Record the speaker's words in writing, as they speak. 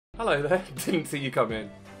Hello there, didn't see you come in.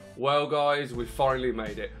 Well guys, we finally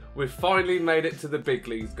made it. We've finally made it to the big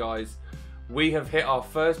leagues, guys. We have hit our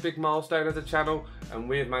first big milestone as a channel and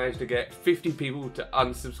we have managed to get 50 people to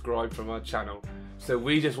unsubscribe from our channel. So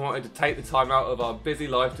we just wanted to take the time out of our busy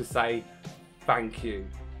life to say thank you.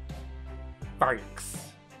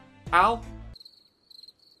 Thanks. Al?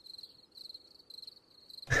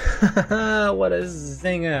 What a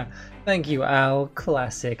zinger. Thank you, Al.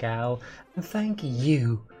 Classic Al. And thank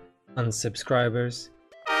you, unsubscribers.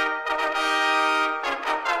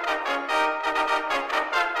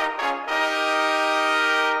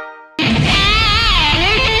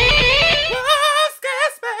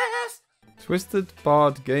 Twisted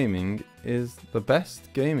Bard Gaming is the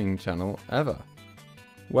best gaming channel ever.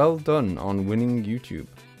 Well done on winning YouTube.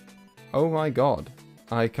 Oh my god,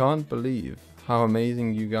 I can't believe how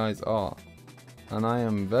amazing you guys are. And I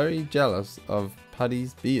am very jealous of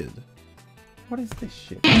Paddy's beard. What is this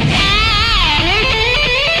shit?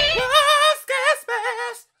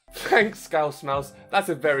 Thanks, ScouseMouse. That's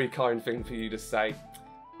a very kind thing for you to say.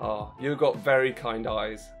 Ah, you've got very kind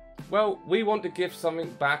eyes. Well, we want to give something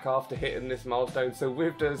back after hitting this milestone, so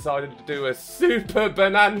we've decided to do a Super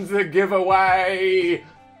Bonanza giveaway!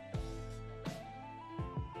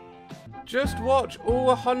 Just watch all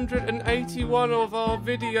 181 of our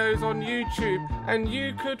videos on YouTube and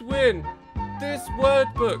you could win this word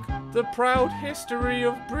book, The Proud History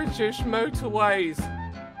of British Motorways,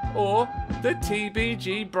 or the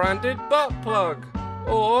TBG branded butt plug,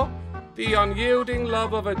 or the unyielding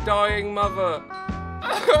love of a dying mother.